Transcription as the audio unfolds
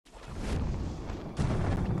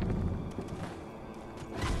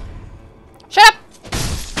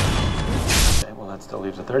Still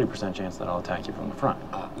leaves a 30% chance that I'll attack you from the front.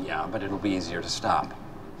 Yeah, but it'll be easier to stop.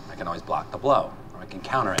 I can always block the blow, or I can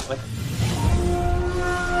counter it with...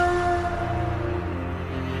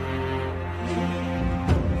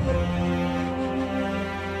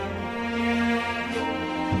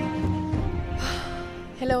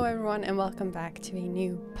 Hello everyone and welcome back to a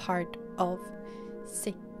new part of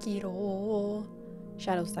Sekiro.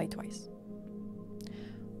 Shadows Die Twice.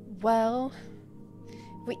 Well,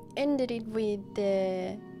 we ended it with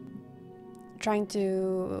trying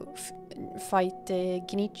to fight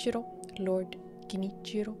Lord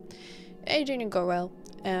Genichiro. It didn't go well.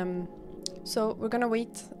 So we're gonna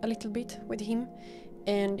wait a little bit with him,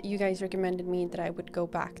 and you guys recommended me that I would go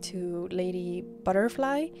back to Lady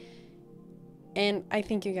Butterfly. And I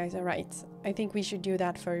think you guys are right. I think we should do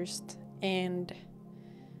that first. And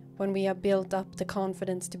when we have built up the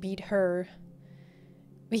confidence to beat her,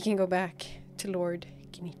 we can go back to Lord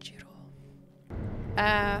Genichiro.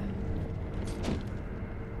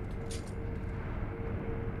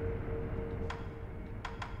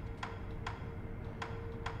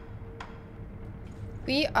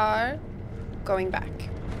 We are going back.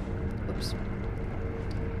 Oops.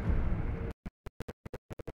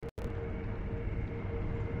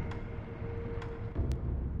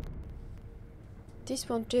 This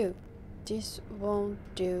won't do. This won't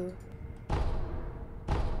do.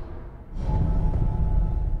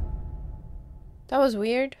 That was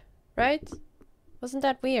weird, right? Wasn't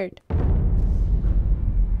that weird?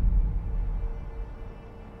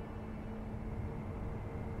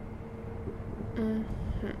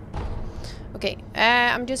 Okay,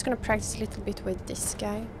 I'm just gonna practice a little bit with this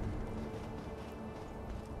guy.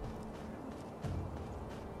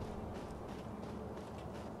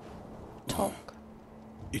 Talk.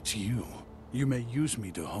 It's you. You may use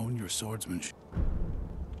me to hone your swordsmanship.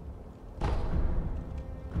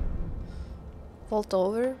 Vault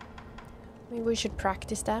over. Maybe we should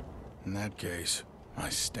practice that. In that case, I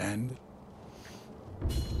stand.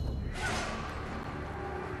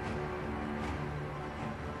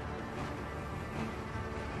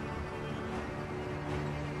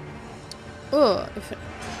 Oh, if it...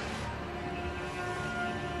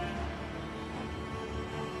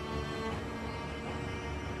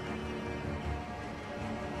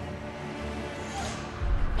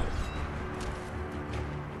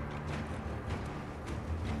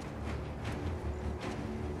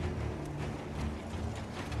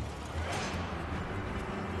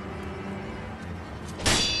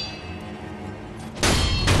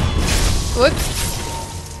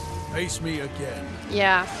 Whoops. Face me again.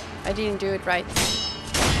 Yeah, I didn't do it right.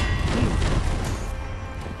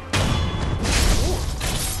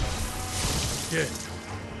 Again.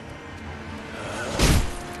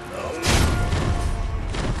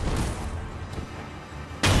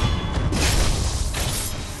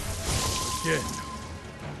 Again.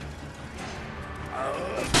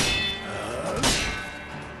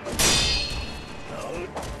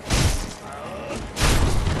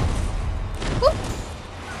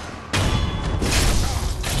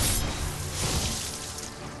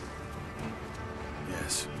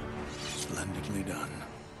 Yes, splendidly done.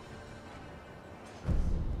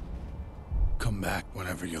 Come back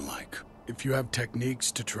whenever you like. If you have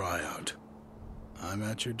techniques to try out, I'm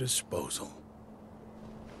at your disposal.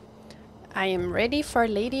 I am ready for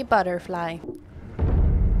Lady Butterfly.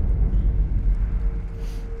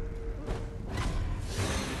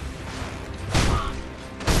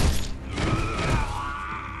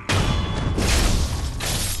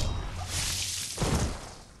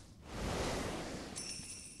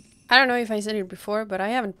 I don't know if I said it before, but I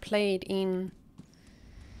haven't played in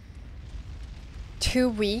 2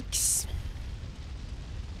 weeks.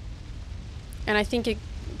 And I think you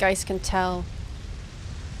guys can tell.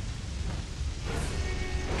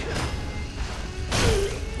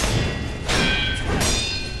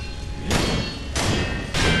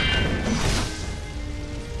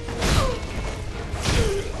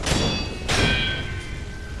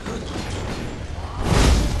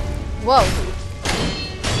 Whoa.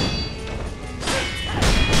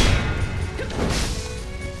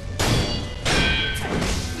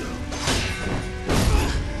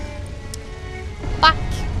 Fuck.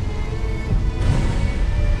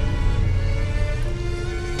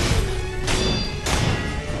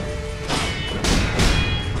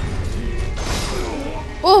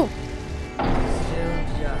 Oh.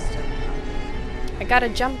 I gotta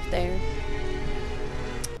jump there.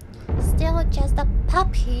 Still just a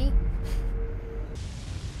puppy.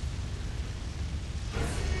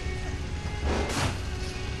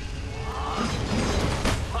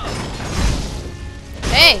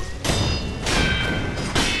 Hey!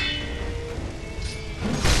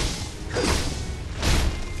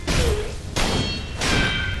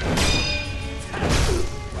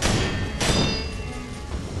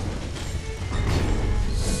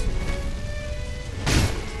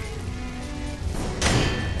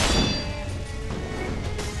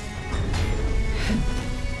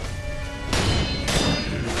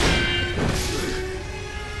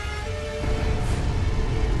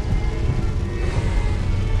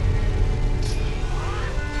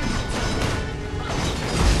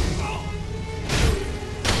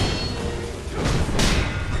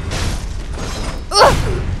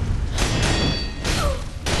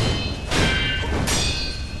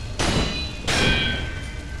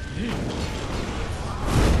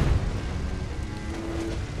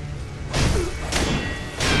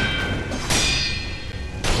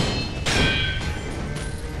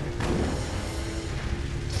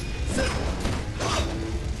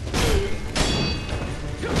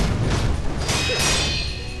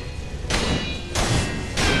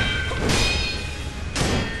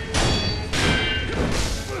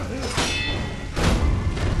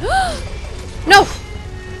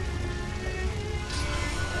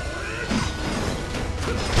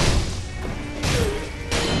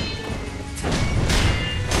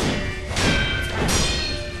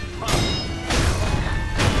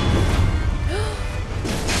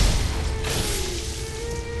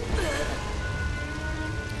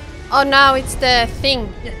 Oh, now it's the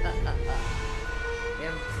thing.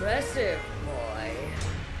 Impressive, boy.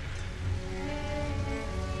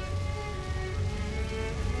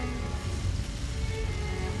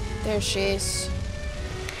 There she is.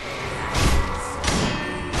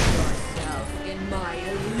 Yourself in my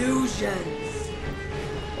illusions.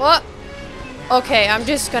 What? Okay, I'm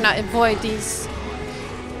just gonna avoid these.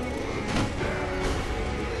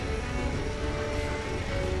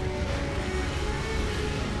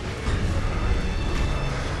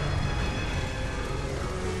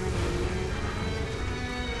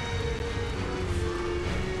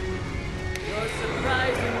 You're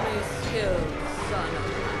surprisingly skilled, son of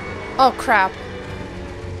mine. Oh crap.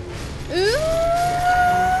 Ooh.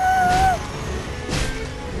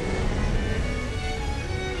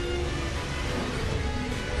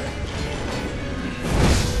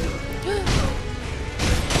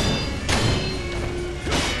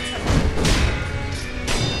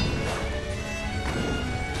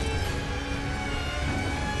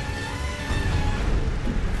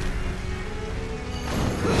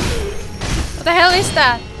 What the hell is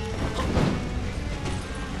that?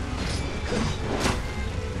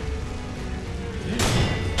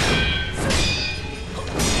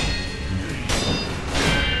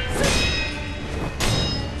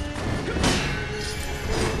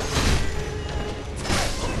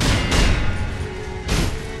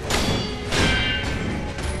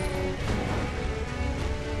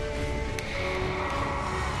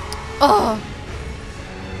 Oh.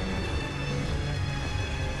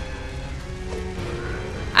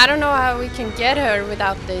 I don't know how we can get her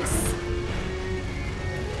without this.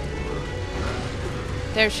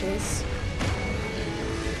 There she is.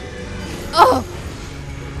 Oh!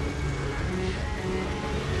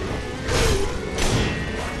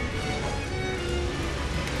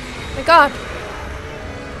 My god!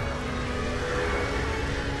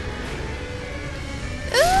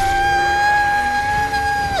 Ah!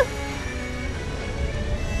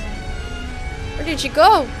 Where did she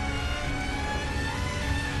go?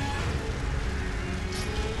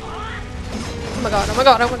 Oh my god, oh my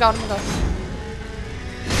god, oh my god, oh my god.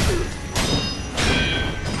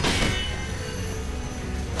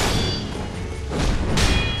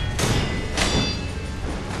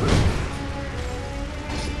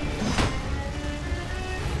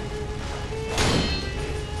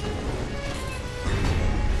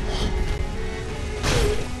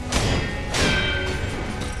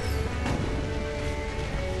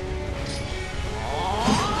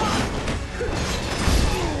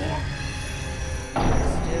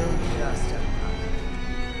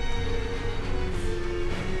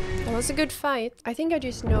 That was a good fight. I think I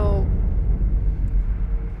just know...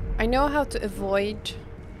 I know how to avoid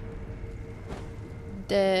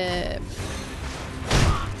the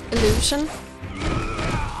illusion.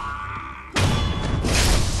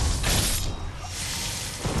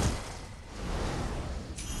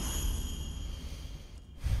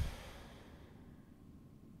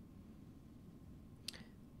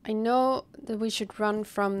 I know that we should run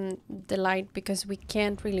from the light because we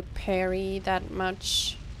can't really parry that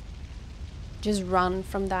much. Just run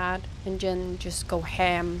from that and then just go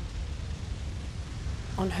ham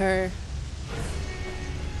on her.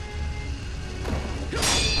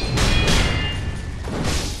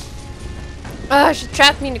 Ah, she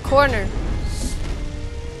trapped me in the corner.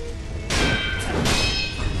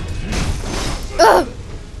 Ugh!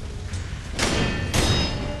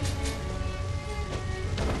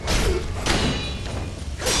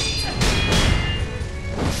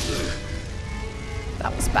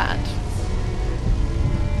 That was bad.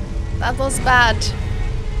 That was bad.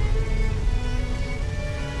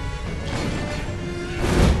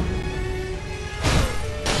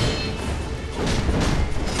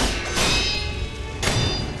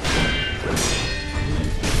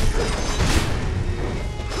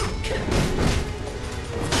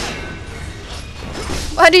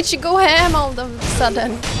 Why did she go ham all of a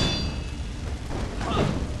sudden?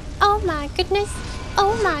 Oh my goodness.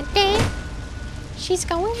 Oh my day. She's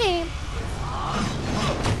going ham.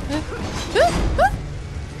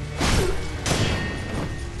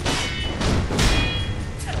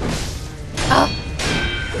 Oh.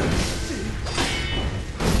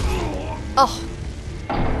 Oh.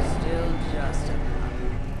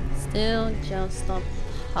 Still just a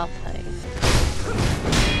puppy.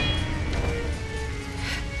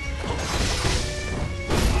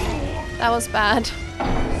 That was bad.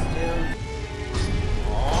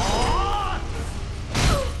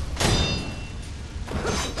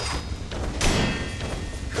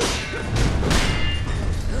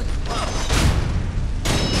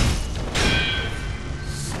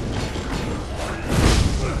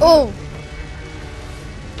 Oh!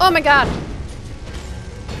 Oh my god!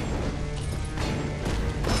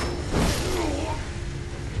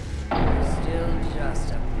 Still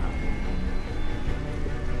just a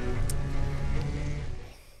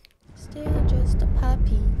Still just a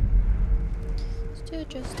puppy. Still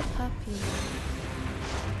just a puppy.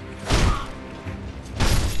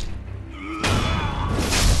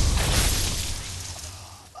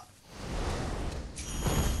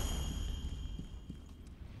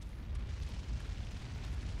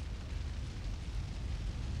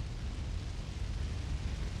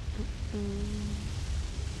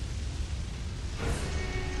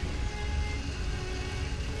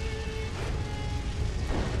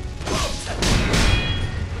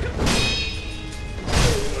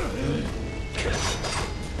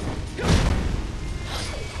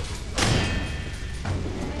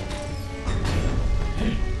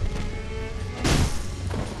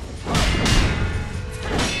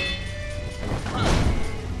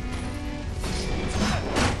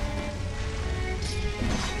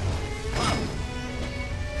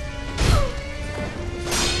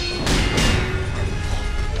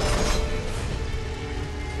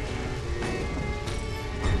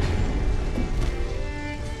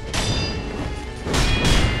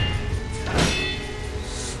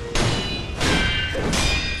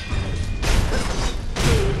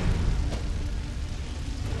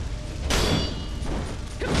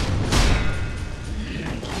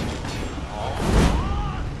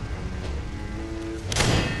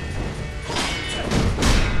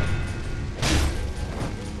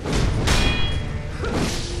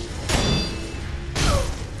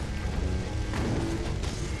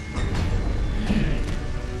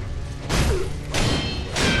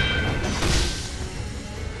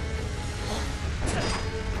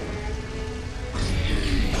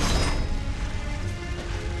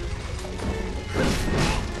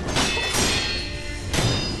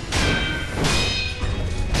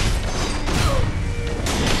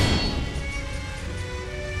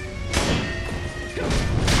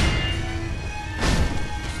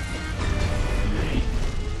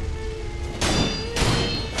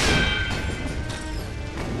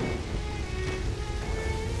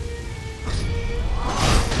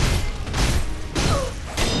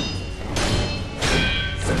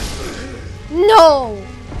 No!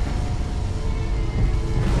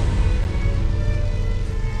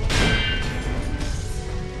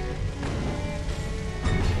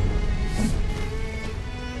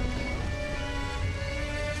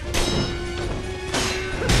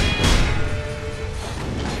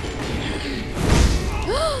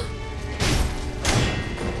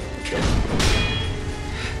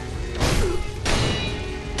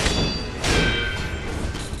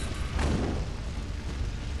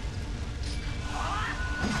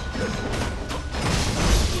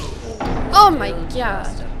 Oh my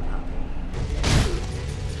god.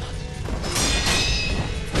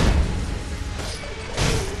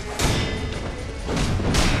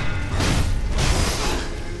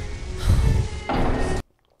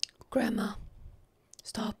 Grandma,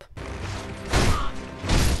 stop.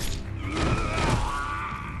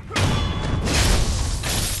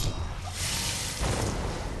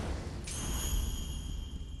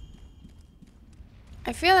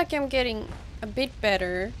 I feel like I'm getting a bit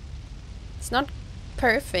better. It's not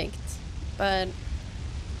perfect, but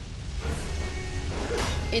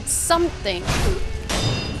it's something.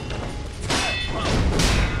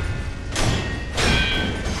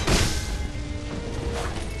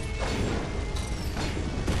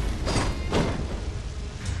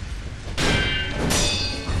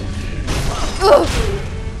 Ugh.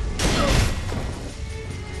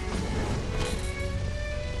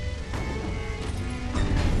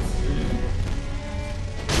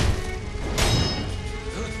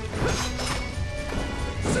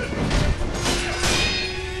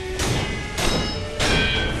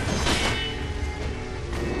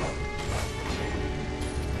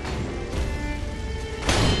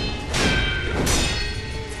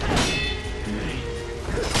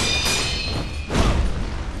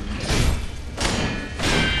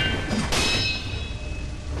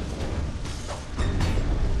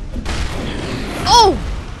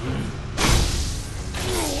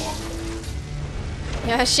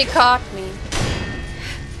 Yeah, she caught me.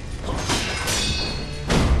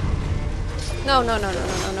 No, no, no, no,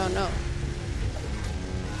 no, no, no, no.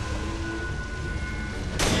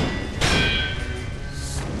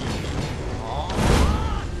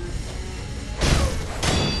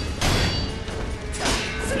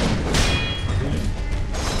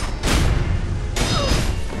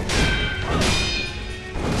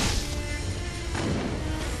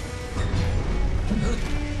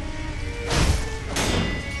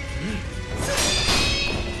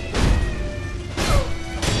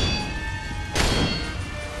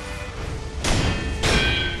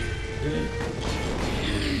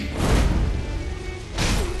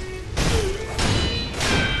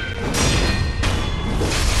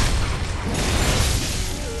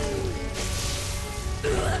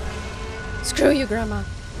 Screw you, Grandma.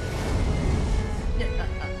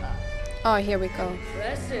 Oh, here we go.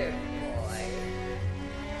 Impressive, boy.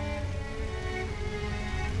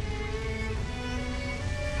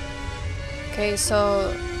 Okay,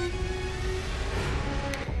 so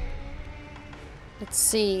let's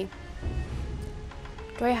see.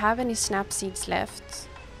 Do I have any snap seeds left?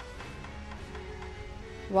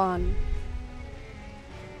 1. In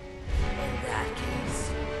that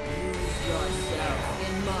case, lose yourself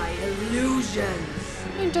in my illusions.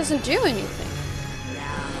 It doesn't do anything.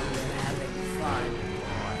 Now we're having fun,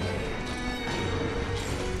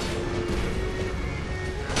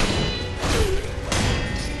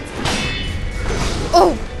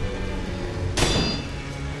 Oh!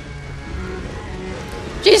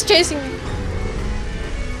 She's chasing me.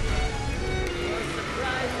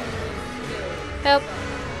 Help.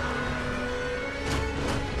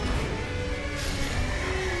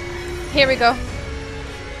 Here we go.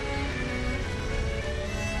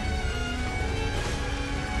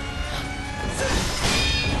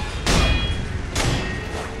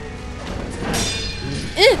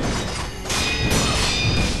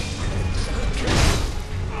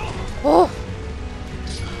 Oh.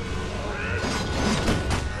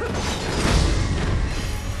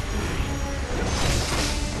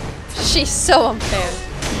 She's so unfair.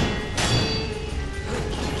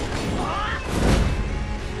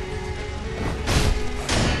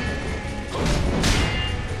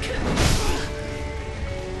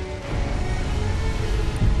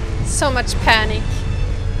 So much panic.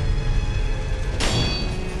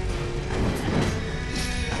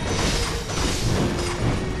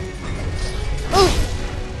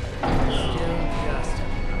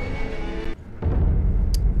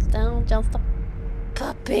 Still just a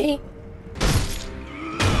puppy.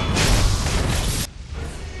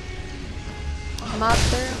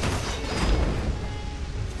 Mother.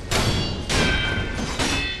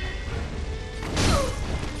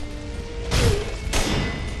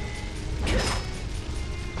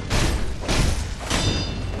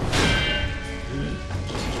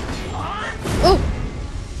 Oh.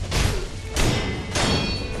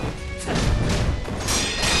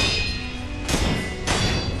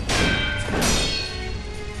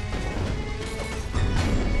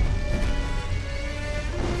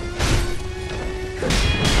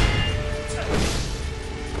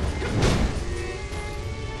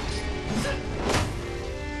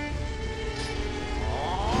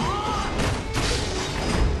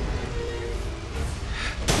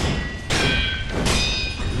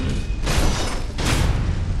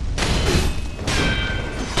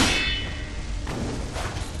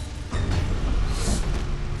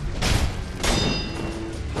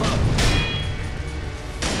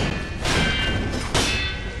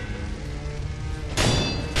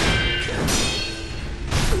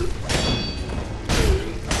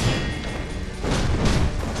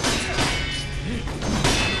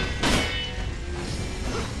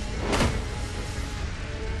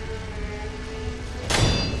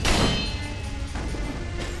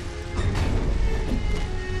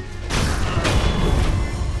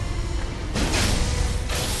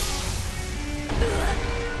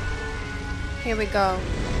 Here we go.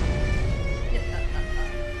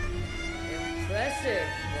 Impressive,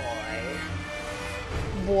 boy.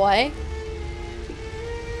 Boy.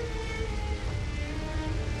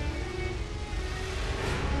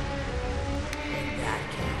 In that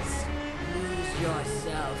case, lose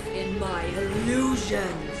yourself in my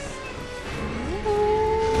illusions.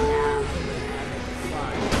 Now we're having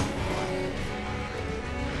fun.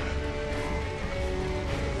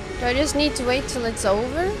 Do I just need to wait till it's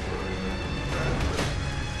over?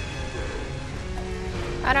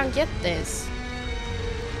 I don't get this.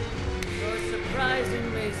 You're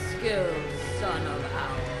surprisingly skilled, son of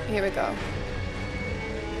owl. Here we go.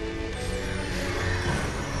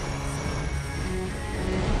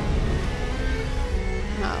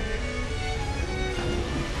 No.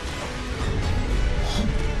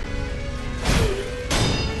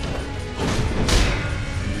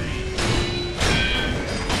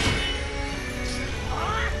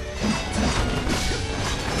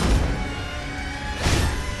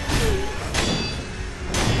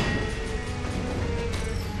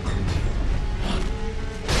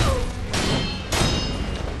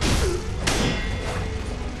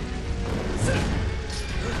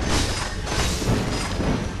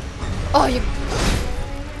 Oh, you...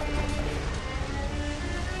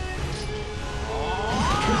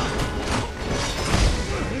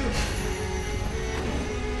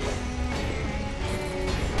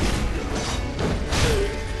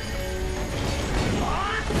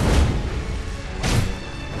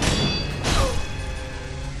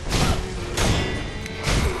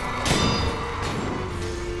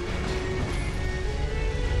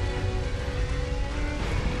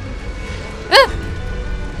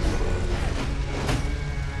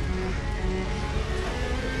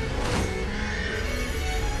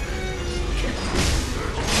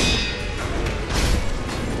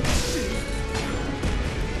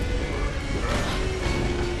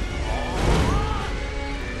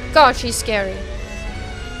 god, she's scary.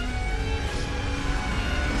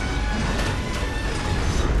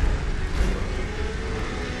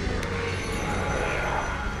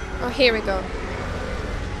 Oh, here we go.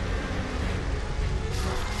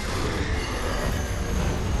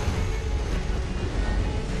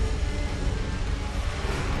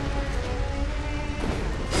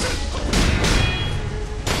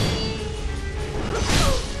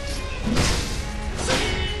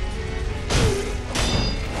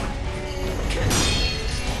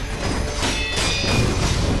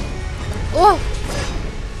 Oh!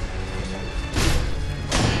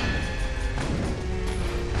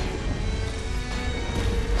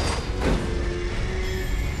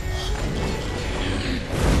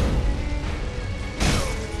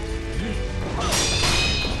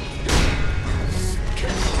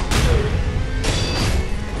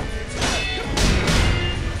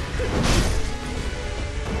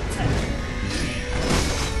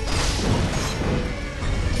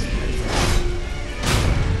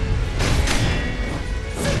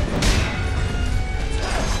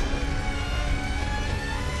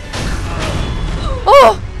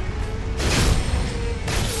 Oh!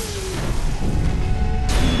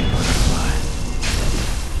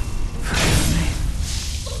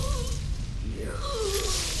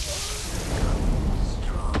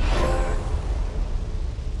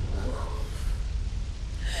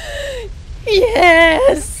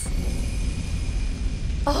 Yes!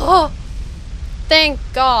 Oh! Thank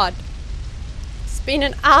God! It's been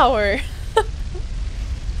an hour.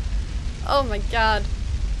 Oh my God.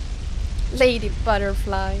 Lady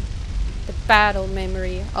Butterfly. The battle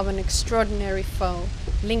memory of an extraordinary foe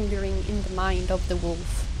lingering in the mind of the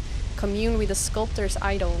wolf. Commune with the sculptor's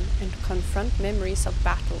idol and confront memories of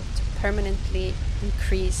battle to permanently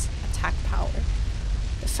increase attack power.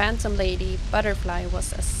 The Phantom Lady Butterfly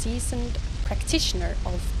was a seasoned practitioner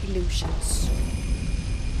of illusions.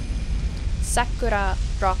 Sakura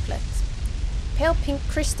Droplet. Pale pink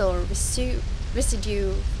crystal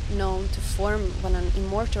residue known to form when an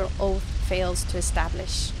immortal oath fails to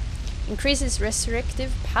establish. Increases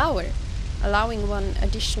resurrective power, allowing one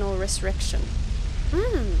additional resurrection.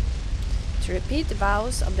 To repeat the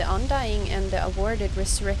vows of the undying and the awarded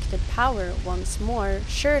resurrected power once more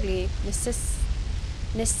surely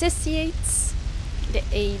necessitates the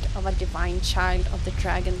aid of a divine child of the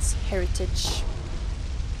dragon's heritage.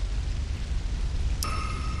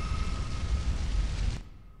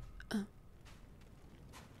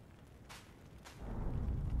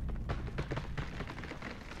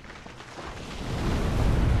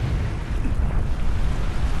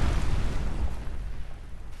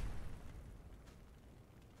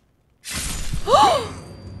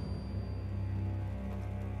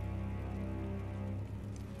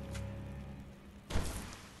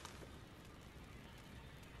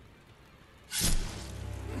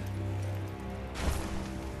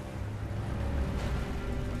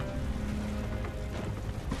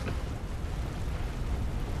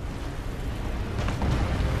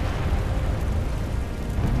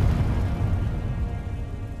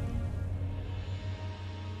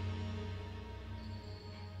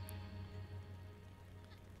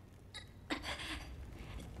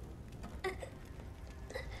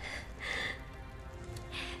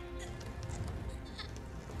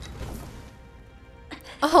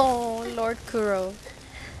 Oh, Lord Kuro.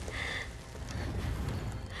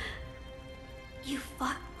 You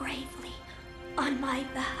fought bravely on my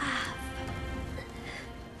behalf.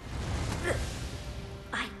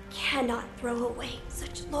 I cannot throw away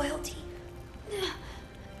such loyalty.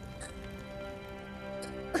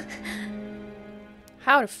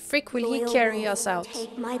 How the frick will he Loyal carry wolves us out?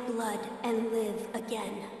 Take my blood and live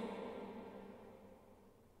again.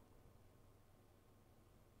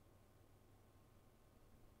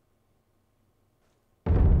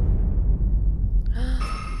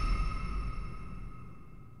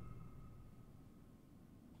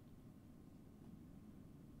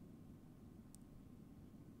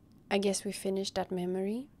 I guess we finished that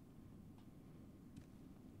memory.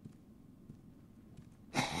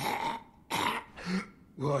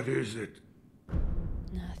 What is it?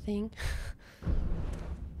 Nothing.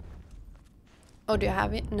 Oh, do you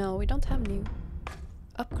have it? No, we don't have new.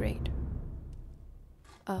 Upgrade.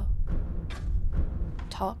 Oh.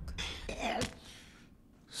 Talk.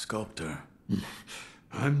 Sculptor.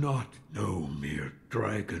 I'm not no mere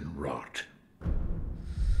dragon rot.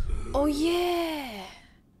 Oh yeah!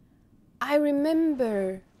 I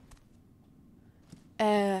remember.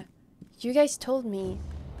 You guys told me,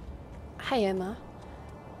 hi Emma,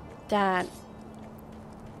 that,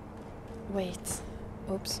 wait,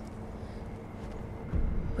 oops.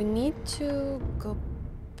 We need to go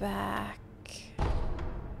back.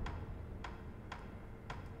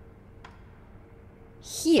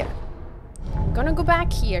 Here. I'm gonna go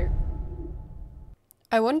back here.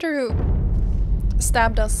 I wonder who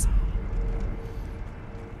stabbed us.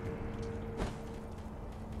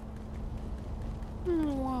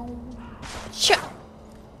 Wow. Sha.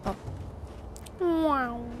 Oh.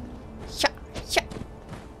 Wow. Sha. Sha.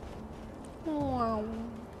 Wow.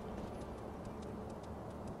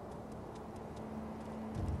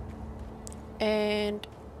 And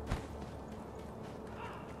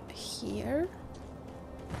here.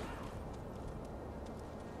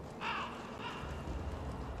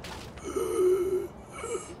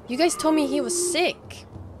 You guys told me he was sick.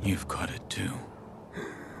 You've caught it too.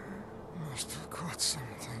 Must have caught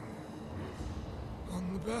something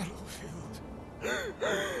on the battlefield.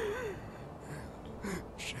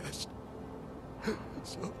 Chest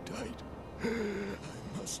so tight. I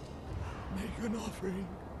must make an offering.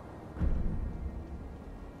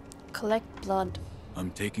 Collect blood.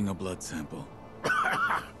 I'm taking a blood sample.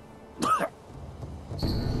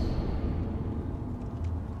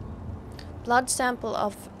 Blood sample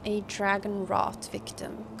of a dragon rot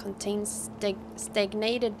victim contains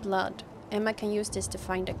stagnated blood. Emma can use this to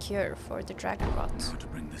find a cure for the dragon rot. How to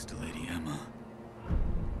bring this to Lady Emma?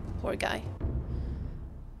 Poor guy.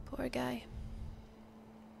 Poor guy.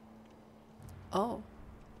 Oh.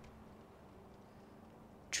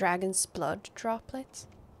 Dragon's blood droplets.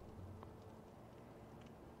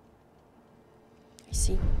 I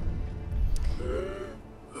see.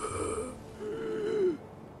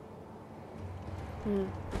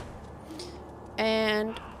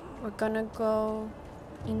 And we're gonna go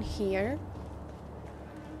in here.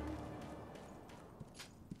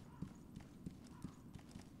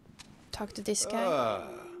 Talk to this guy.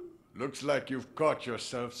 Looks like you've caught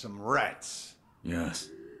yourself some rats. Yes.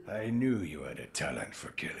 I knew you had a talent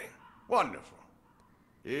for killing. Wonderful.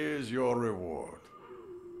 Here's your reward.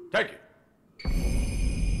 Take it.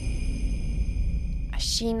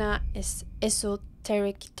 Ashina is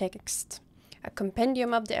esoteric text. A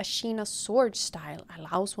compendium of the Ashina sword style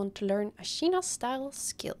allows one to learn Ashina style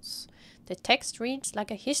skills. The text reads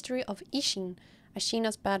like a history of Ishin,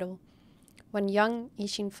 Ashina's battle. When young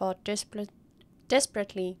Ishin fought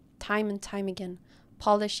desperately, time and time again,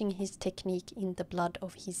 polishing his technique in the blood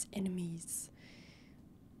of his enemies.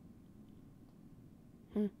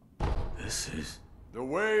 This is... The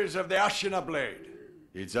ways of the Ashina blade.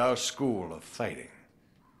 It's our school of fighting.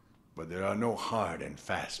 But there are no hard and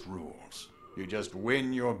fast rules. You just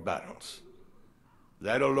win your battles.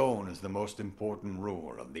 That alone is the most important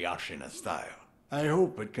rule of the Ashina style. I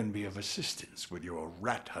hope it can be of assistance with your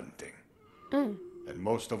rat hunting. And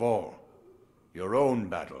most of all, your own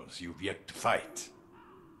battles you've yet to fight.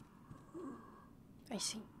 I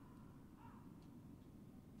see.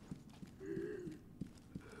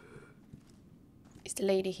 Is the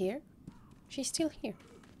lady here? She's still here.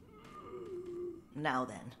 Now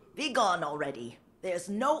then, be gone already. There's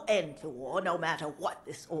no end to war, no matter what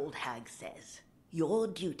this old hag says. Your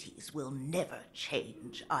duties will never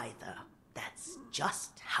change either. That's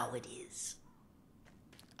just how it is.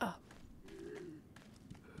 Oh.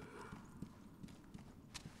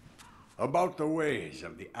 About the ways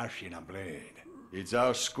of the Ashina blade. It's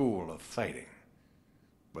our school of fighting.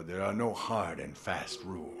 But there are no hard and fast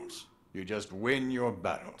rules. You just win your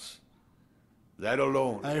battles. That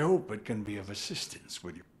alone, I hope it can be of assistance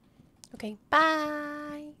with you. Okay,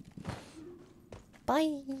 bye.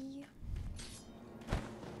 Bye.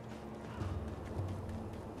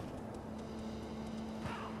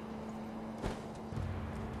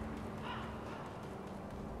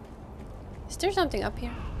 Is there something up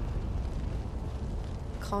here?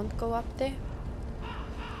 Can't go up there.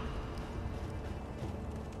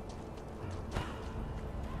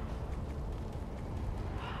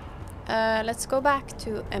 Let's go back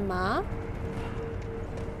to Emma.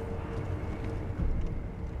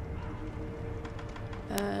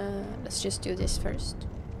 Let's just do this first.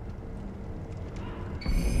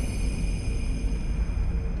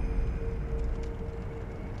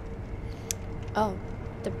 Oh,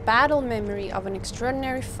 the battle memory of an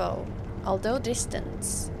extraordinary foe, although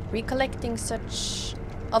distant, recollecting such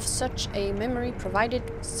a memory provided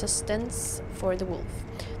sustenance for the wolf.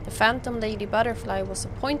 The Phantom Lady Butterfly was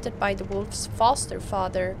appointed by the wolf's foster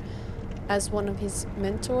father as one of his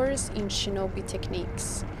mentors in shinobi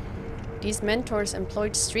techniques. These mentors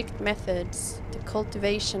employed strict methods. The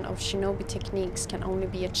cultivation of shinobi techniques can only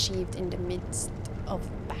be achieved in the midst of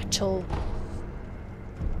battle.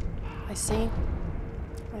 I see.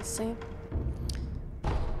 I see.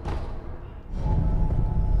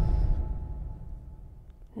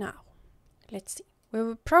 Now, let's see. We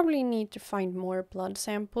will probably need to find more blood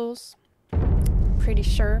samples. Pretty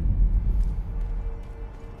sure.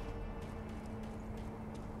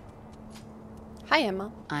 Hi,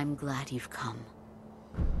 Emma. I'm glad you've come.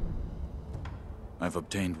 I've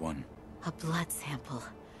obtained one. A blood sample.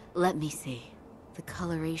 Let me see. The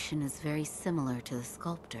coloration is very similar to the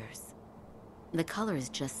sculptor's. The color is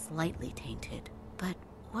just slightly tainted. But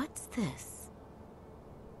what's this?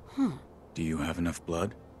 Do you have enough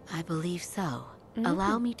blood? I believe so.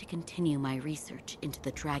 Allow me to continue my research into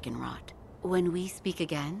the dragon rot. When we speak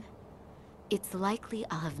again, it's likely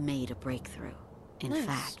I'll have made a breakthrough. In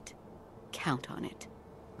fact, count on it.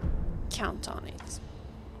 Count on it.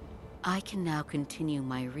 I can now continue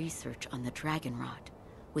my research on the dragon rot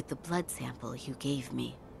with the blood sample you gave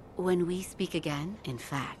me. When we speak again, in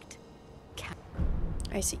fact,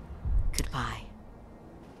 I see. Goodbye.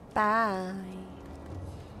 Bye.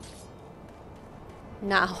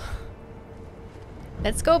 Now,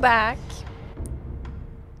 let's go back.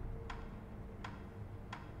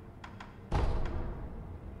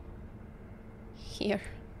 Here.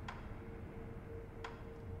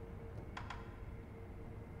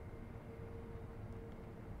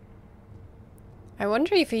 I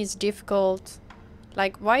wonder if he's difficult.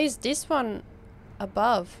 Like, why is this one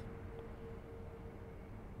above?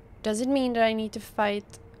 Does it mean that I need to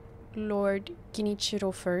fight Lord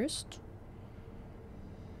Genichiro first?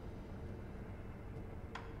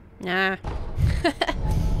 Nah.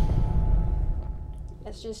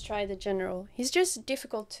 Let's just try the general. He's just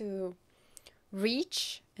difficult to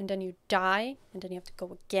reach, and then you die, and then you have to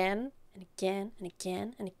go again, and again, and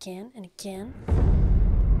again, and again, and again.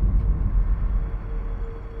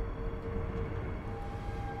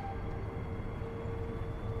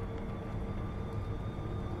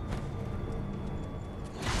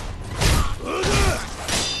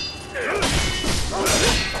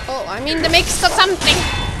 Oh, I'm in the mix of something!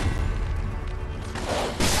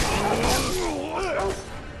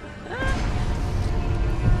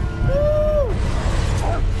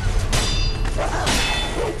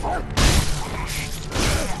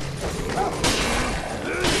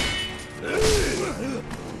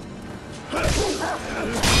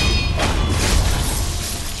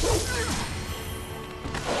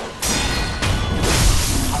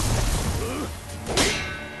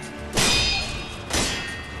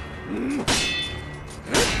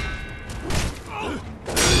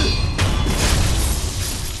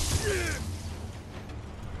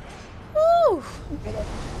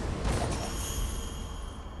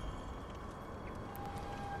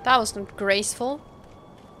 That was not graceful.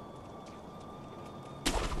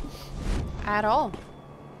 At all.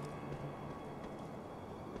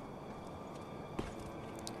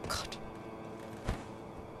 God.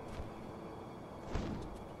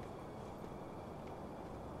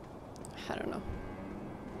 I don't know.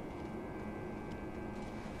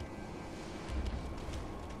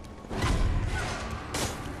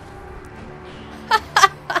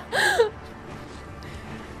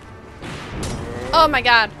 Oh my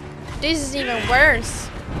god, this is even worse.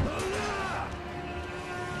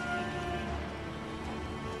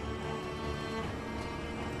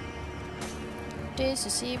 This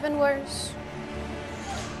is even worse.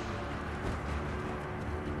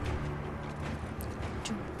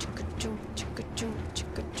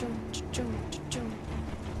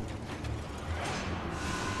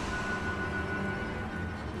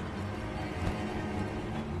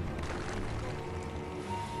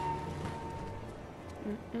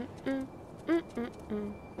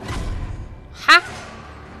 Ha!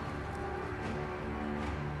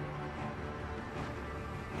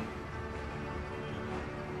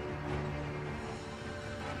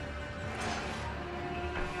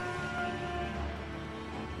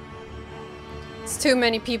 It's too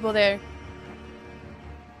many people there.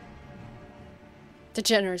 The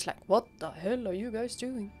general's like, what the hell are you guys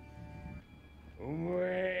doing?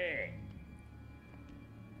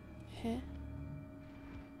 Huh?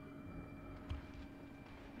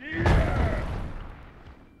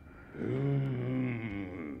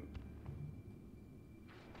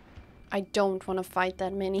 I don't want to fight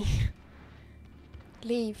that many.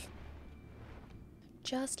 Leave.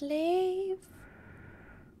 Just leave.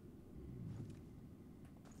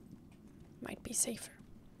 Might be safer.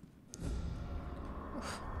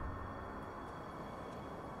 Oof.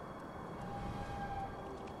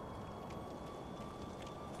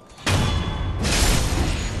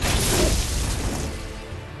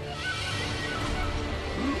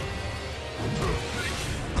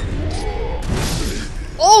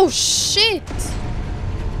 Oh shit!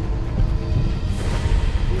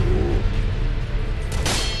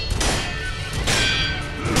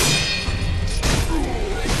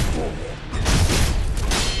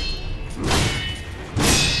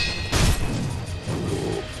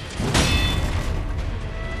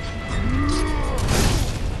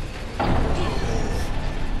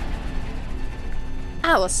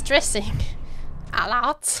 I was stressing a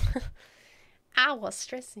lot. I was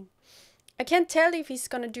stressing. I can't tell if he's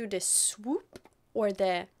gonna do the swoop or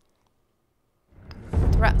the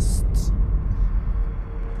thrust.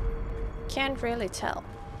 Can't really tell.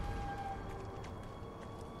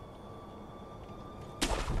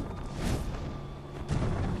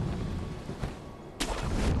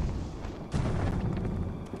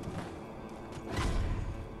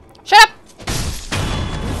 Shut up!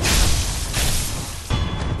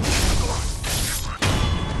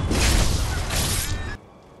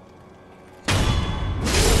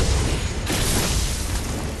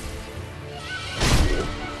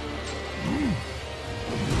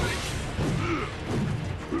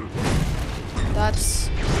 That's...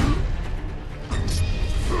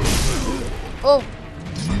 Oh!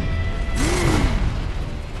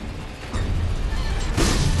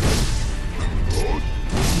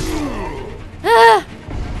 Ah!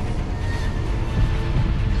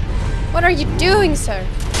 What are you doing, sir?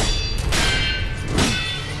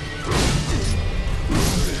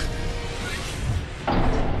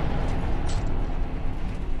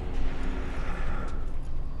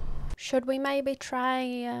 Should we maybe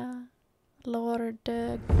try Lord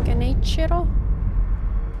Genichiro?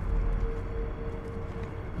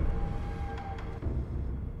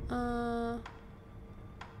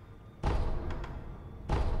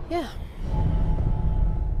 Yeah.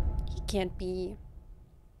 He can't be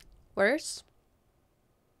worse.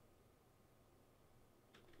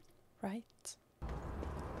 Right?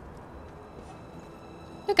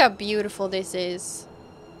 Look how beautiful this is.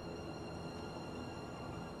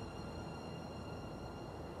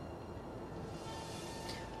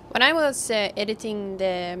 When I was editing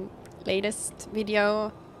the latest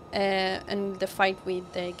video and the fight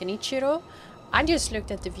with Genichiro, I just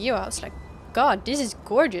looked at the view. I was like, God, this is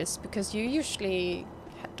gorgeous, because you usually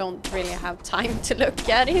don't really have time to look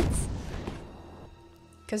at it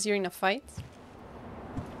because you're in a fight.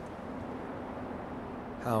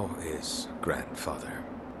 How is grandfather?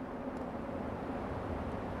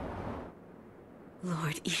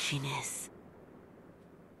 Lord Ishinis.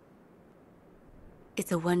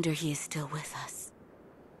 It's a wonder he is still with us.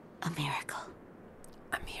 A miracle.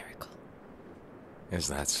 A miracle. Is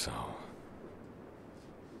that so?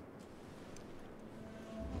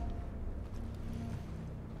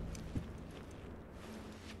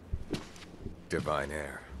 Divine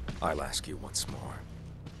Heir, I'll ask you once more.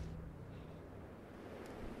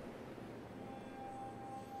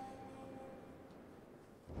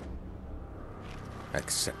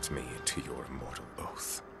 Accept me to your immortal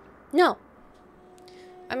oath. No.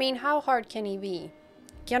 I mean, how hard can he be?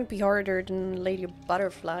 Can't be harder than Lady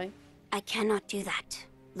Butterfly. I cannot do that,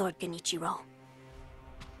 Lord Genichiro.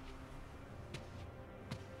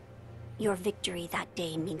 Your victory that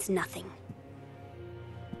day means nothing.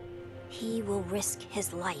 He will risk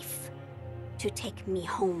his life to take me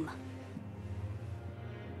home.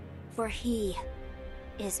 For he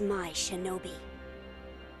is my shinobi.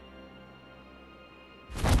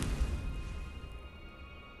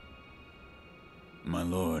 My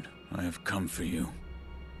lord, I have come for you.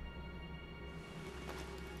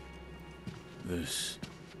 This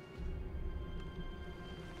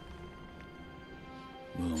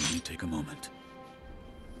will only take a moment.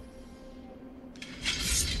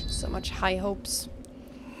 So much high hopes.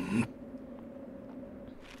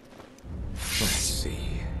 Let's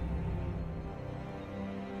see.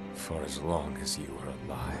 For as long as you are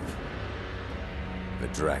alive, the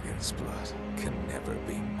dragon's blood can never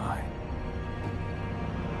be mine.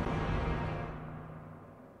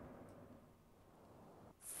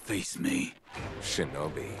 Face me.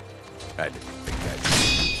 Shinobi, I didn't think I'd...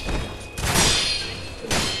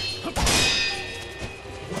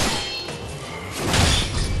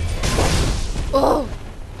 Oh!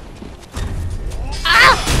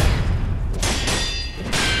 Ah!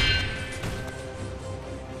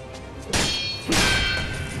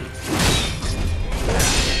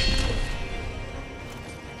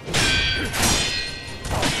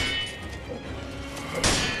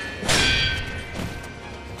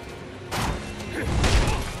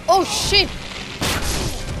 Oh shit!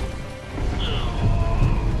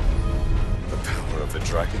 The power of the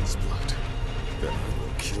dragon's blood. Then I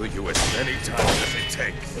will kill you as many times as it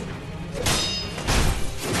takes.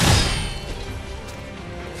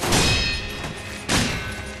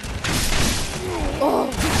 Oh!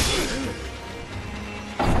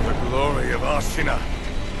 The glory of Ashina.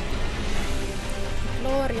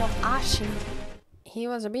 Glory of Ashina. He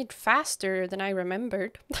was a bit faster than I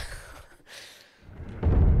remembered.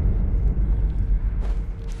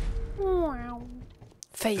 Wow.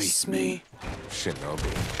 Face me.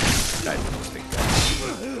 Shinobi.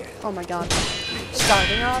 Oh my god.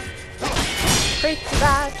 Starting off pretty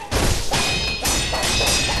bad.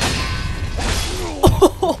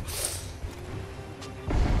 Oh.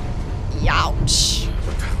 Ouch.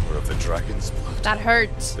 The power of the dragon's blood. That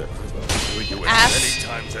hurts. That will kill you Ass. as many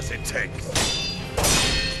times as it takes.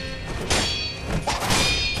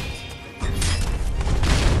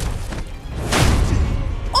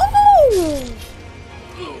 Oh!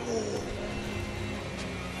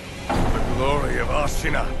 The glory of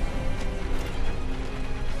Ashina.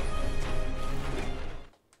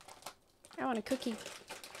 I want a cookie.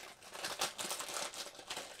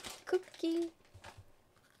 Cookie.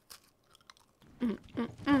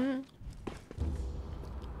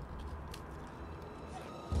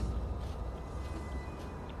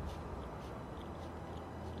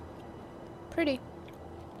 Pretty.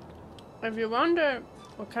 If you wonder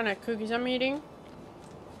what kind of cookies I'm eating,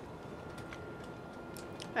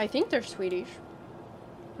 I think they're Swedish.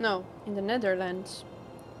 No, in the Netherlands.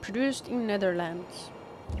 Produced in Netherlands.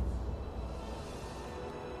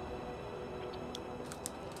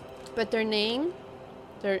 But their name,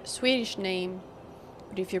 their Swedish name,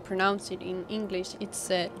 but if you pronounce it in English, it's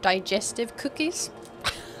digestive cookies.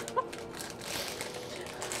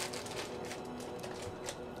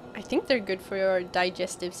 I think they're good for your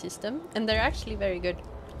digestive system, and they're actually very good.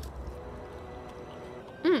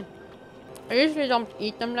 I usually don't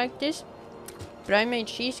eat them like this, but I made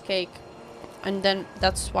cheesecake, and then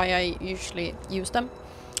that's why I usually use them.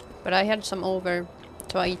 But I had some over,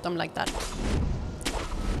 so I eat them like that.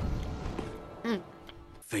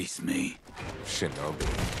 Face me. Shinobi.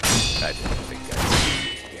 I didn't think I'd see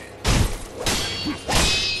you again.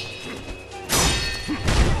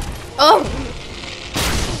 Oh!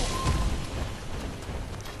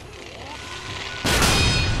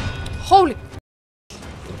 Holy!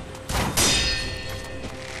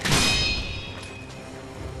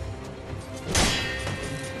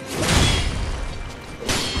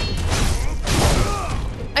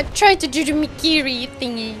 I tried to do the Mikiri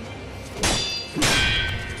thingy.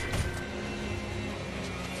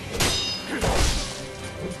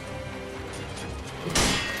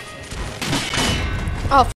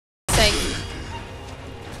 Oh, for sake.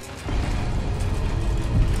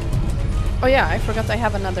 Oh yeah, I forgot I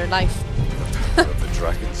have another life. The power of the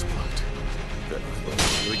dragon's blood. That will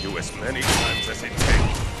kill you as many times as it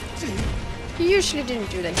takes. You usually didn't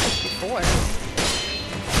do that before.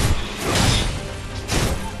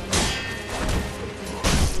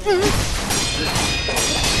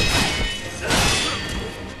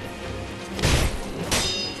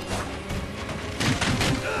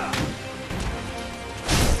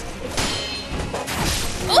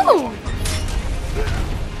 Oh!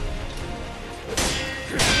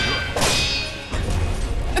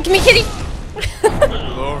 Look at me, kitty! The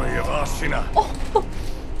glory of Ashina. Oh.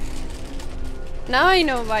 Now I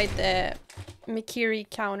know why the Mikiri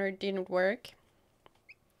counter didn't work.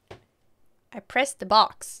 I pressed the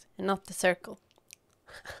box and not the circle.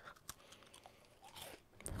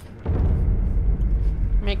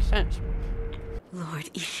 Makes sense. Lord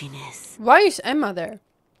Ishinis. Why is Emma there?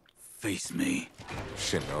 Face me.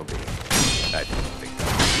 Shinobi. I didn't think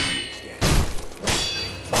I'd see you again.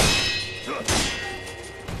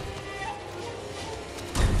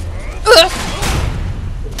 Ugh!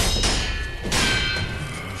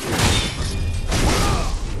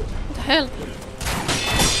 What the hell?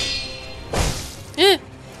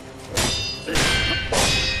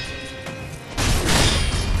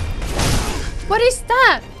 What is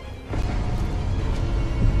that?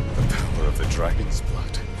 The power of the dragon's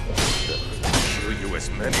blood. That will kill you as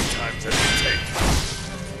many times as it takes.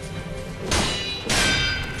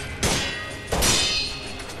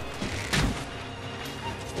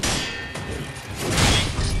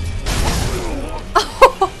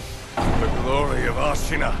 The glory of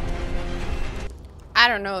Ashina. I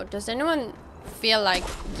don't know. Does anyone feel like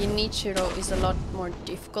Genichiro is a lot more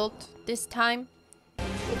difficult this time?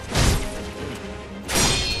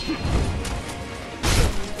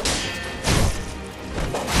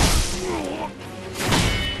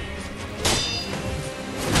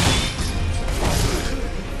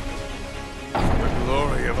 The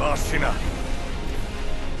glory of Ashina.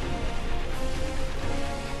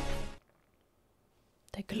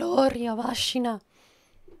 The glory of Ashina.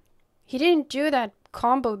 He didn't do that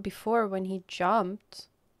combo before when he jumped.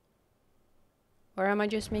 Or am I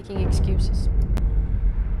just making excuses?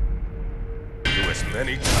 You as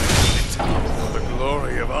many times as it takes. The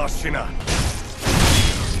glory of Ashina.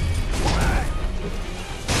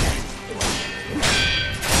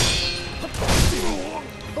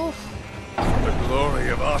 Oof. The glory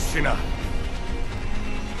of Ashina.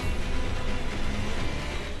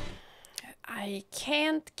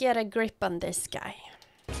 can't get a grip on this guy.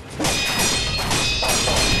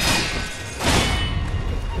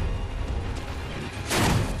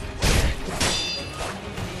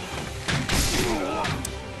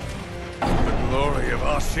 The glory of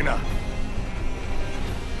Ashina.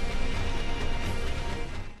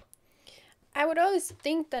 I would always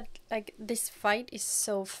think that like this fight is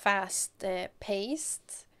so fast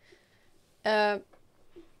paced. God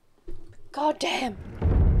damn.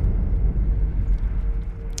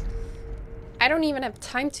 I don't even have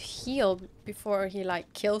time to heal before he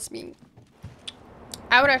like kills me.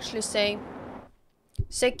 I would actually say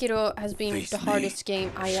Sekiro has been the hardest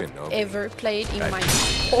game I have ever played in my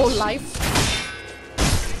whole life.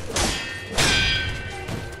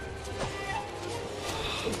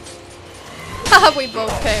 Haha, we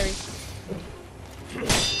both parry.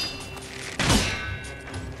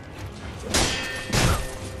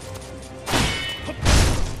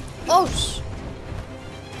 Oh sh!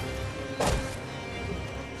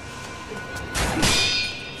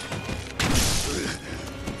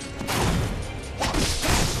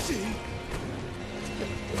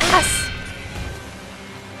 Yes!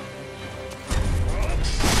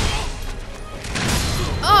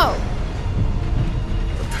 Oh!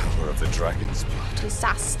 The power of the dragon's blood.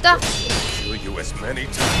 Disaster! Kill you as many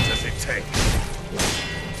times as it takes.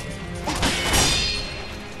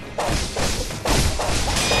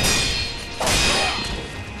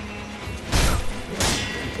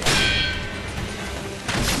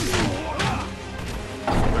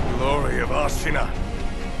 The glory of Ashina.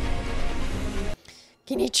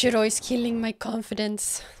 Genichiro is killing my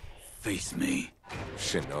confidence. Face me.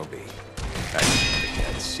 Shinobi. I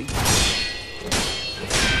can't see.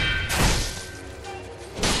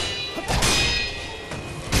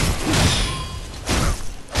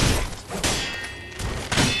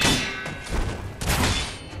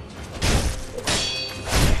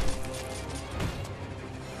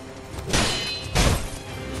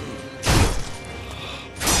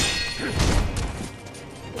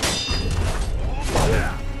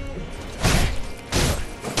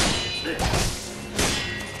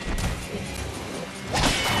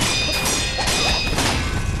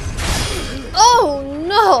 Oh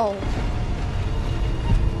no!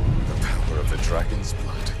 The power of the dragon's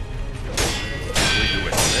blood. Kill you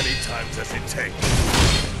as many times as it takes.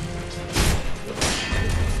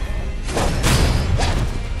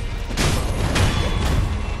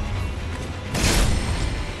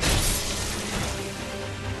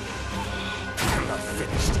 I'm not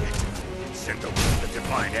finished yet. Send away the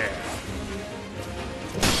divine air.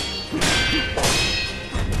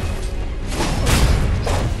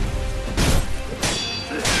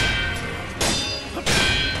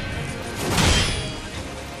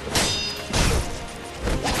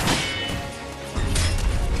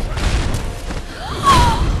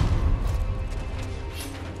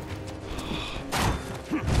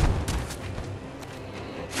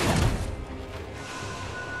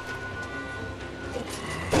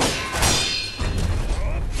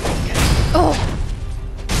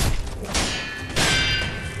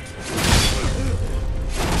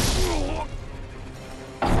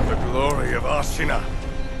 The glory of Ashina.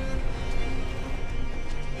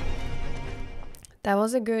 That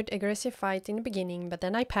was a good aggressive fight in the beginning, but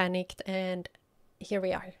then I panicked and here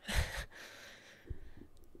we are.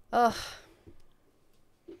 Ugh.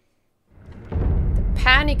 The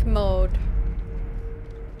panic mode.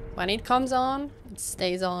 When it comes on, it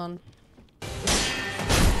stays on.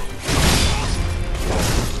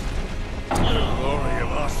 The glory of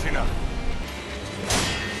Ashina.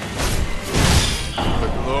 The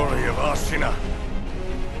glory of Ashina.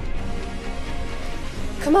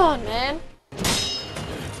 Come on, man.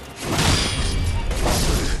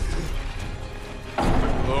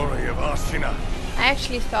 The glory of Ashina. I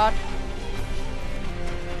actually thought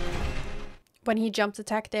when he jumped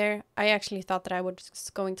attack there, I actually thought that I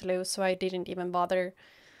was going to lose, so I didn't even bother.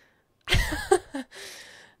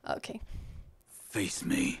 Okay. Face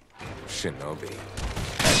me. Shinobi.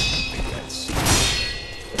 I can't see.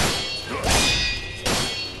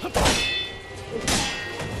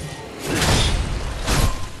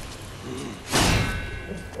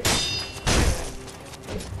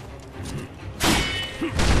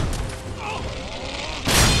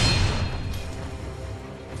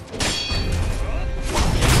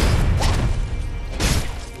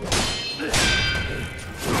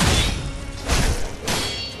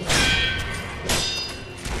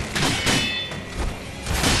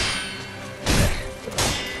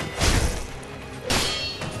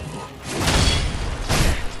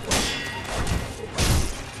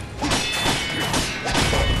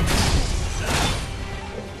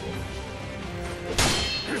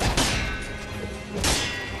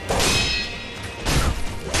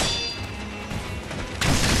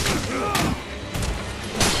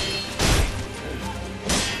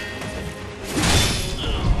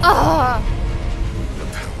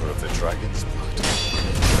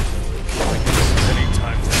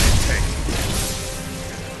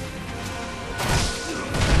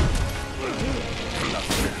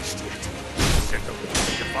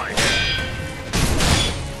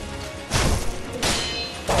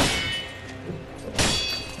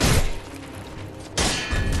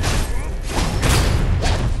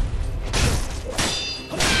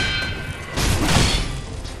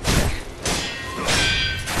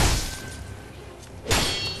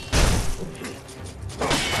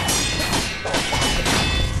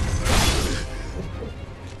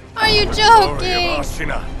 you Glory of joking?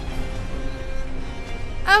 Ashina.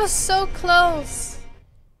 I was so close.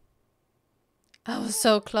 I was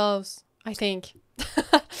so close, I think.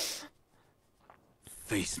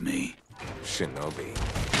 Face me. Shinobi,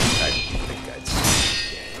 I didn't think I'd see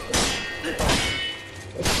you again.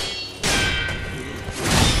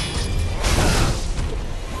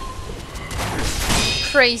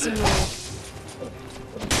 Crazy move.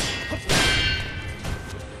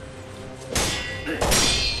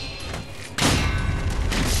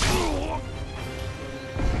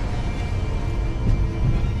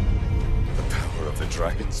 The power of the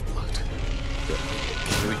dragon's blood.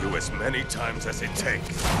 Kill you as many times as it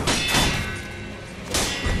takes.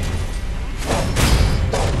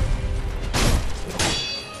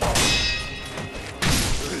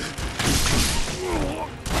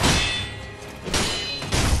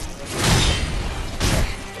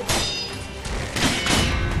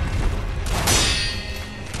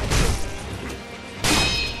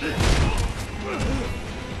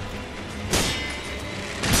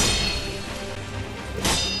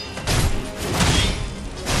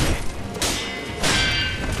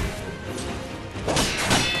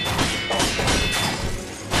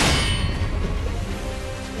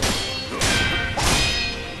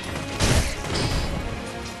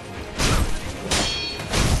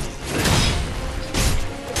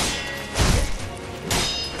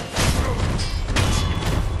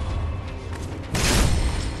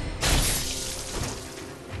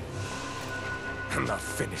 I'm not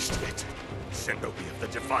finished yet. Shinobi of the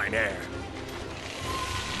Divine Air.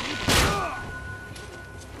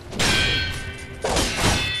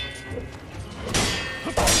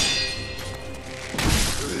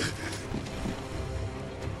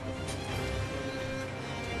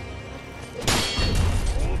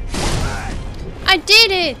 I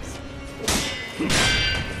did it!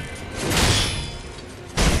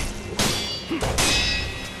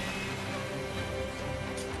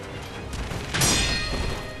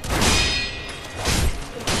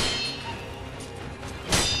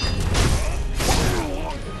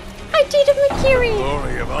 I did it, Makiri!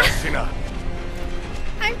 Glory of Ashina.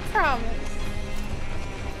 I promise.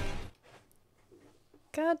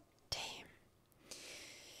 God damn.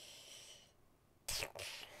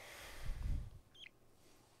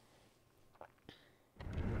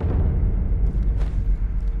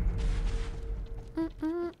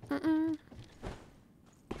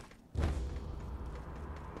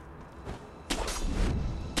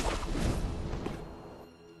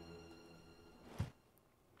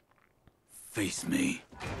 Face me.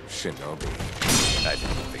 Shinobi, I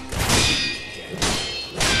didn't think I'd see you again.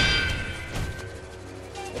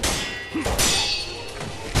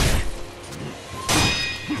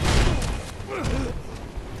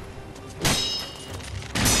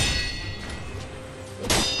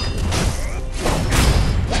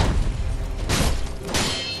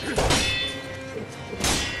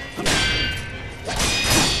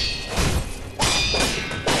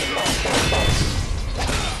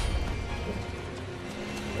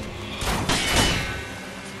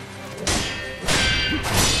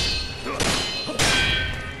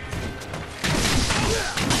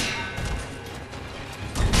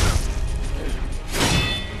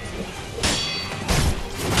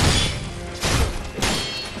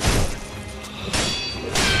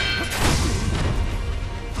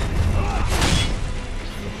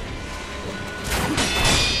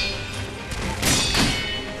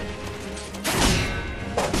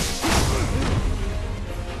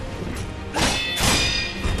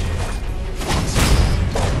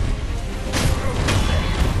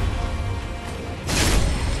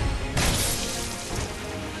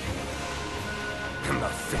 I'm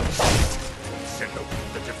not finished yet. Shinobi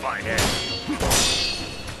of the Divine Air.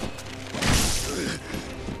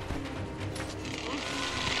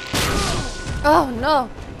 Oh no!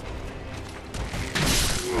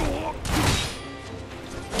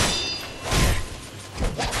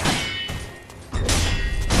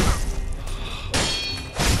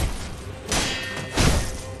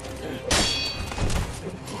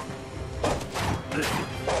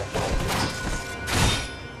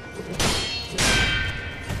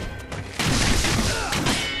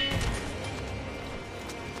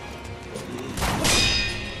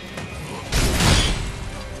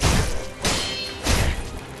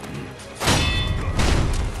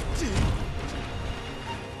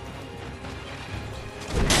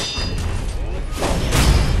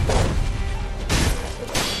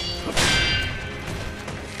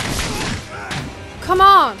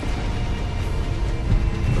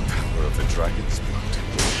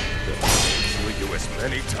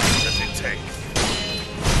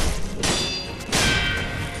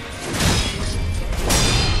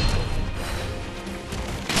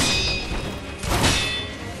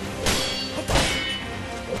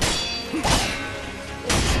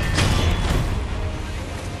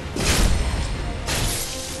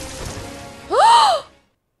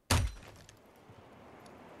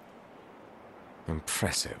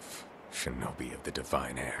 Impressive, shinobi of the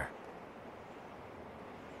divine heir.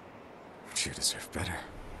 But you deserve better.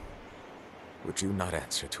 Would you not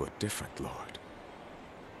answer to a different lord?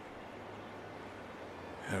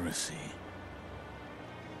 Heresy.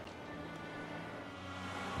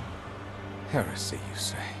 Heresy, you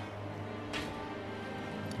say?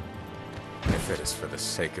 If it is for the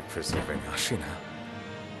sake of preserving Ashina,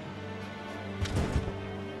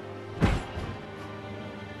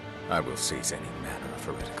 I will seize any manner of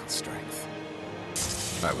heretical strength.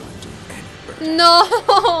 I will endure any burden. No!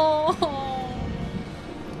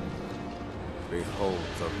 Behold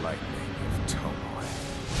the lightning of Tomoe.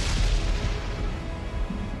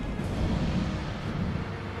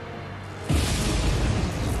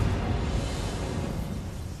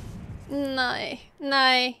 Nej,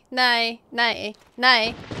 nej, nej, nej,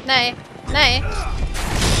 nej, nej, nej.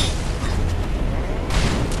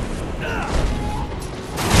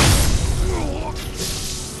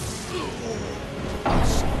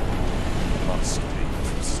 Must be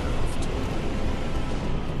preserved.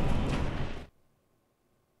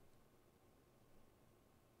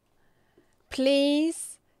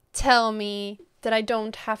 Please tell me that I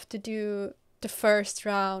don't have to do the first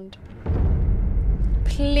round.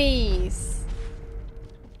 Please.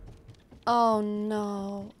 Oh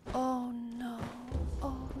no. Oh no.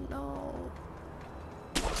 Oh no.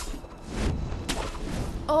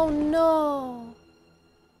 Oh no.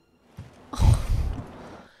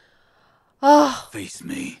 Oh. Face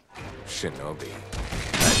me. Shinobi. I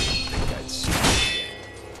didn't think I'd see you again.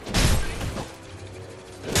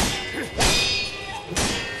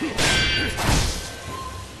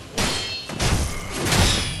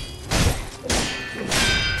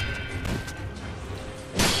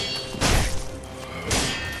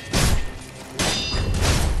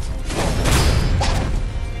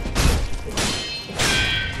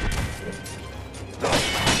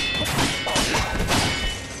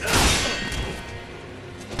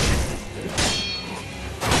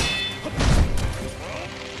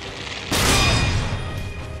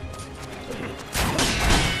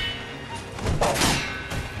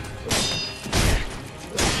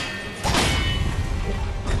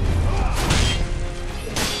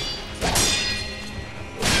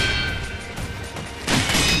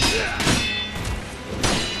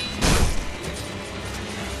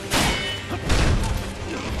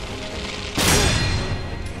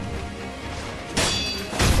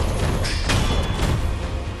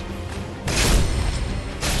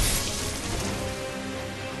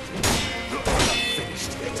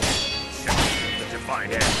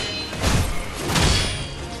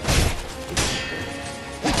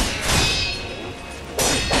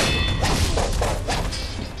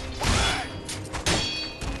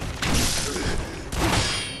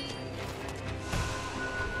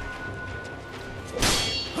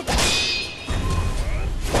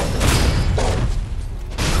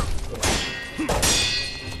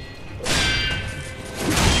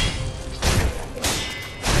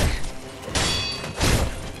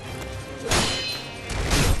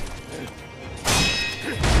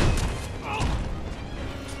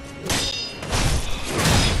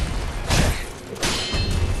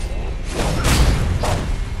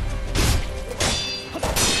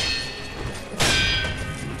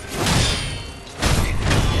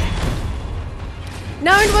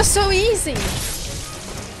 Now it was so easy.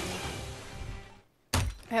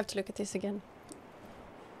 I have to look at this again.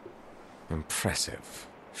 Impressive,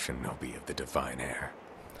 shinobi of the divine heir.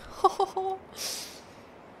 But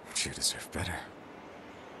you deserve better.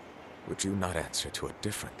 Would you not answer to a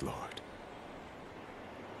different lord?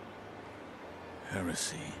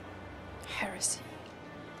 Heresy. Heresy.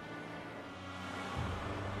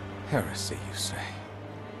 Heresy, you say?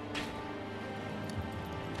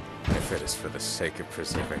 If it is for the sake of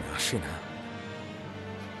preserving Ashina,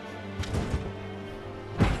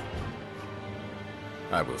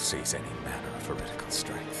 I will seize any manner of heretical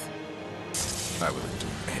strength. I will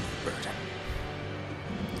endure any burden.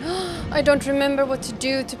 I don't remember what to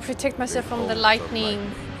do to protect myself from the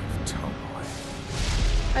lightning.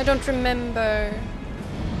 I don't remember.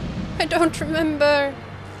 I don't remember.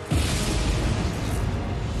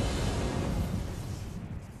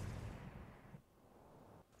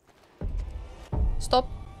 Stop,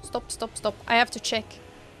 stop, stop, stop. I have to check.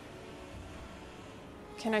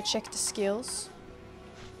 Can I check the skills?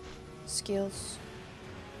 Skills.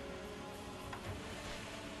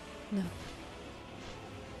 No.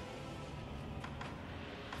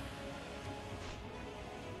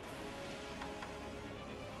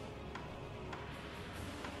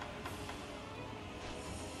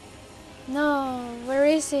 No, where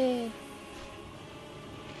is it?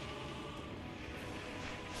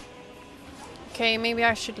 Okay, maybe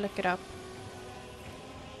I should look it up.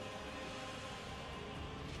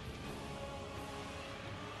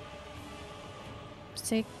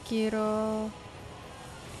 Sekiro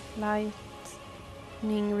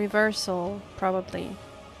lightning reversal, probably.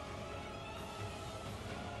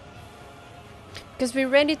 Because we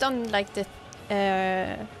read it on like the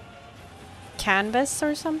canvas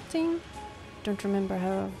or something. Don't remember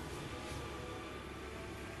how.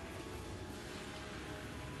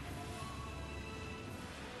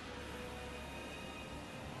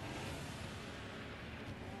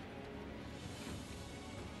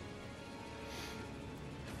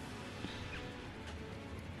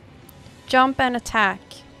 Jump and attack.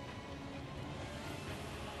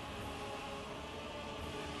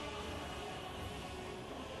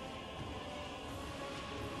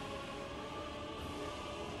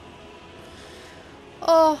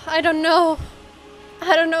 Oh, I don't know.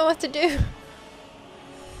 I don't know what to do.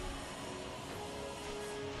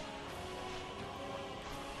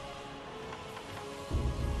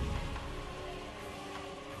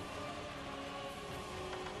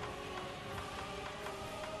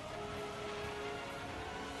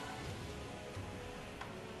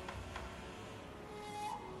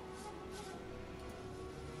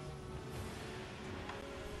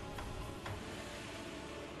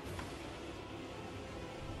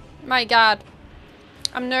 My god.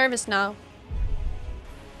 I'm nervous now.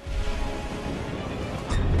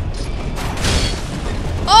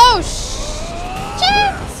 Oh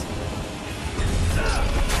shit!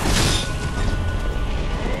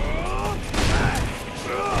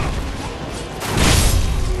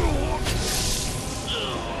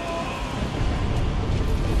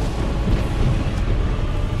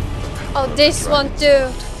 Oh, this won't do.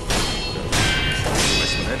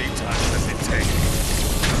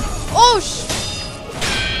 Oh sh!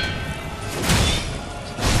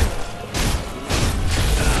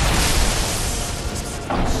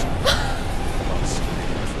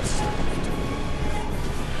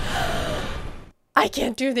 I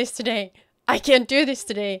can't do this today. I can't do this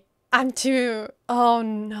today. I'm too... Oh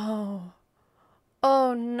no.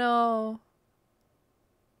 Oh no.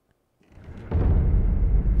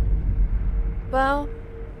 Well,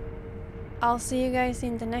 I'll see you guys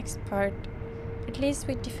in the next part. At least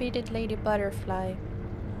we defeated Lady Butterfly.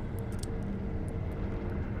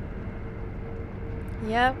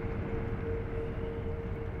 Yep.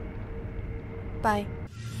 Bye.